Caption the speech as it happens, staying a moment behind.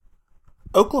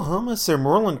Oklahoma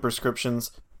Sermorelin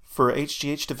prescriptions for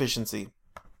HGH deficiency.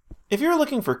 If you're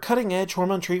looking for cutting-edge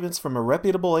hormone treatments from a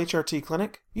reputable HRT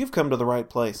clinic, you've come to the right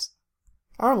place.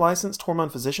 Our licensed hormone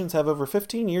physicians have over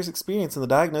 15 years' experience in the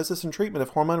diagnosis and treatment of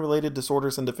hormone-related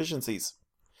disorders and deficiencies,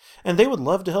 and they would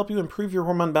love to help you improve your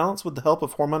hormone balance with the help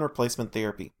of hormone replacement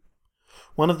therapy.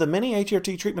 One of the many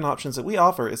HRT treatment options that we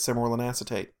offer is Sermorelin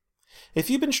acetate. If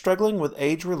you've been struggling with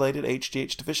age-related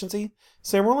HGH deficiency,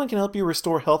 Sermorelin can help you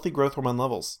restore healthy growth hormone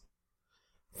levels.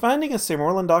 Finding a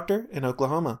Sermorelin doctor in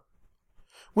Oklahoma.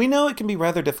 We know it can be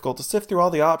rather difficult to sift through all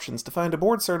the options to find a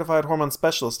board-certified hormone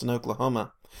specialist in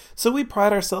Oklahoma, so we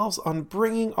pride ourselves on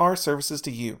bringing our services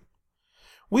to you.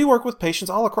 We work with patients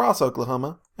all across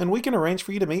Oklahoma, and we can arrange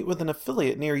for you to meet with an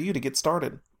affiliate near you to get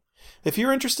started. If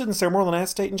you're interested in Sermorelin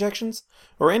acetate injections,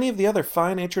 or any of the other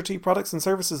fine HRT products and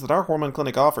services that our hormone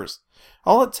clinic offers,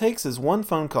 all it takes is one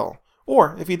phone call,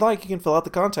 or if you'd like, you can fill out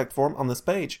the contact form on this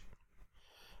page.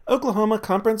 Oklahoma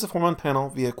Comprehensive Hormone Panel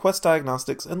via Quest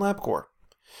Diagnostics and LabCorp.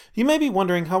 You may be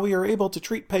wondering how we are able to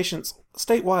treat patients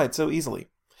statewide so easily.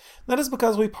 That is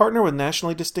because we partner with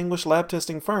nationally distinguished lab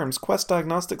testing firms Quest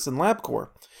Diagnostics and LabCorp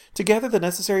to gather the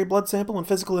necessary blood sample and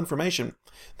physical information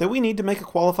that we need to make a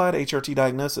qualified HRT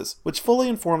diagnosis, which fully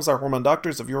informs our hormone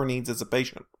doctors of your needs as a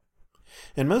patient.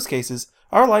 In most cases,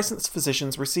 our licensed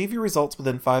physicians receive your results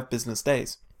within 5 business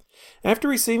days. After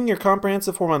receiving your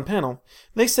comprehensive hormone panel,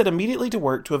 they set immediately to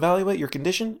work to evaluate your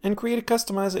condition and create a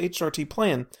customized HRT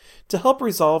plan to help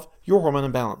resolve your hormone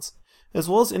imbalance, as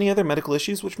well as any other medical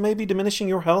issues which may be diminishing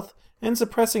your health and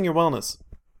suppressing your wellness.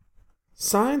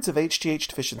 Signs of HGH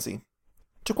deficiency.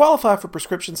 To qualify for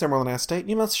prescription Sermorelin acetate,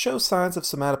 you must show signs of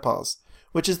somatopause,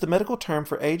 which is the medical term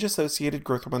for age-associated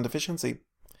growth hormone deficiency.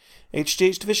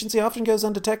 HGH deficiency often goes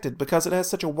undetected because it has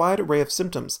such a wide array of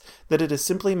symptoms that it is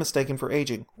simply mistaken for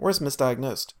aging, or is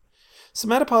misdiagnosed.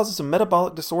 Somatopause is a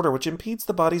metabolic disorder which impedes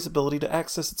the body's ability to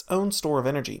access its own store of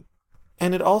energy,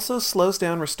 and it also slows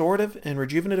down restorative and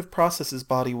rejuvenative processes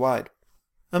body-wide.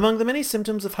 Among the many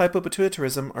symptoms of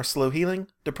hypopituitarism are slow healing,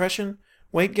 depression,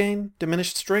 weight gain,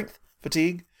 diminished strength,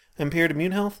 fatigue, impaired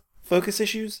immune health, focus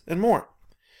issues, and more.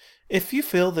 If you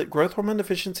feel that growth hormone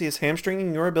deficiency is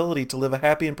hamstringing your ability to live a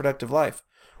happy and productive life,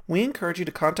 we encourage you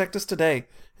to contact us today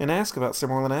and ask about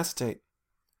Sermorelin acetate.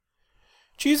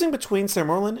 Choosing between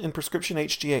Sermorelin and prescription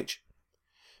HGH.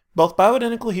 Both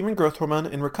bioidentical human growth hormone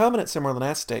and recombinant Sermorelin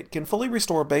acetate can fully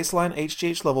restore baseline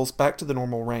HGH levels back to the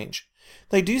normal range.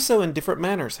 They do so in different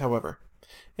manners, however.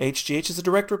 HGH is a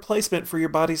direct replacement for your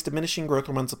body's diminishing growth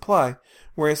hormone supply,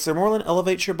 whereas Sermorelin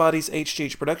elevates your body's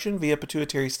HGH production via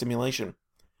pituitary stimulation.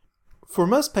 For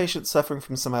most patients suffering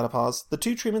from somatopause, the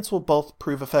two treatments will both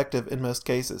prove effective in most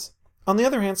cases. On the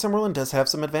other hand, Sermorelin does have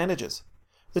some advantages.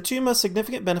 The two most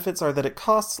significant benefits are that it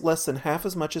costs less than half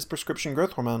as much as prescription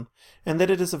growth hormone, and that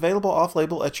it is available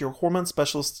off-label at your hormone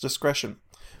specialist's discretion,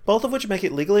 both of which make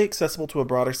it legally accessible to a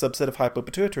broader subset of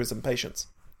hypopituitarism patients.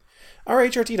 Our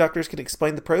HRT doctors can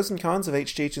explain the pros and cons of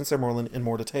HGH and Sermorelin in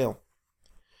more detail.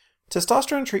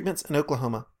 Testosterone treatments in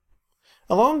Oklahoma.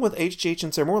 Along with HGH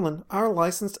and Sermorelin, our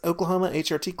licensed Oklahoma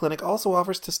HRT clinic also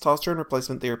offers testosterone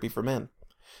replacement therapy for men.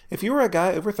 If you are a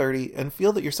guy over 30 and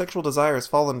feel that your sexual desire has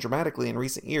fallen dramatically in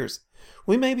recent years,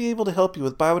 we may be able to help you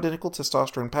with bioidentical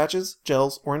testosterone patches,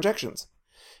 gels, or injections.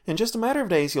 In just a matter of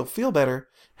days, you'll feel better,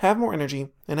 have more energy,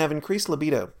 and have increased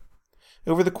libido.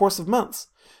 Over the course of months,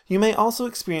 you may also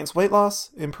experience weight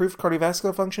loss, improved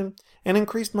cardiovascular function, and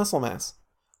increased muscle mass.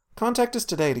 Contact us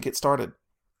today to get started.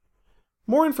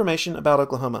 More information about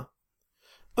Oklahoma.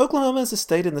 Oklahoma is a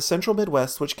state in the central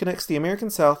Midwest which connects the American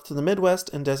South to the Midwest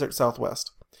and desert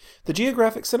Southwest. The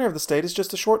geographic center of the state is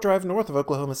just a short drive north of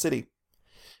Oklahoma City.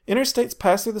 Interstates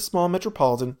pass through the small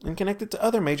metropolitan and connect it to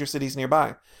other major cities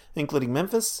nearby, including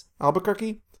Memphis,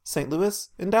 Albuquerque, St. Louis,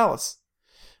 and Dallas.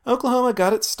 Oklahoma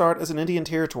got its start as an Indian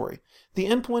territory, the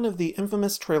endpoint of the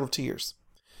infamous Trail of Tears.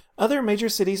 Other major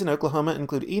cities in Oklahoma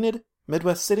include Enid,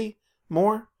 Midwest City,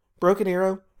 Moore, Broken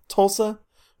Arrow, Tulsa,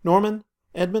 Norman,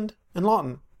 Edmond, and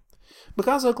Lawton.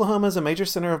 Because Oklahoma is a major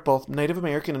center of both Native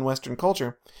American and Western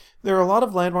culture, there are a lot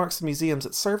of landmarks and museums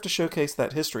that serve to showcase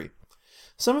that history.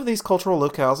 Some of these cultural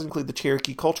locales include the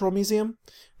Cherokee Cultural Museum,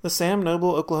 the Sam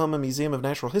Noble Oklahoma Museum of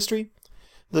Natural History,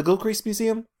 the Gilcrease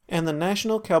Museum, and the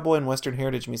National Cowboy and Western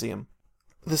Heritage Museum.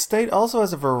 The state also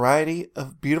has a variety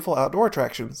of beautiful outdoor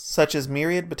attractions, such as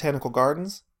Myriad Botanical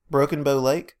Gardens, Broken Bow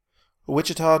Lake,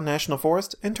 Wichita National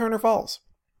Forest, and Turner Falls.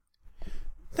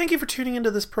 Thank you for tuning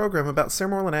into this program about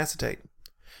Sermorelin acetate.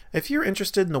 If you're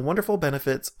interested in the wonderful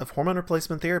benefits of hormone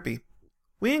replacement therapy,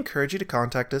 we encourage you to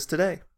contact us today.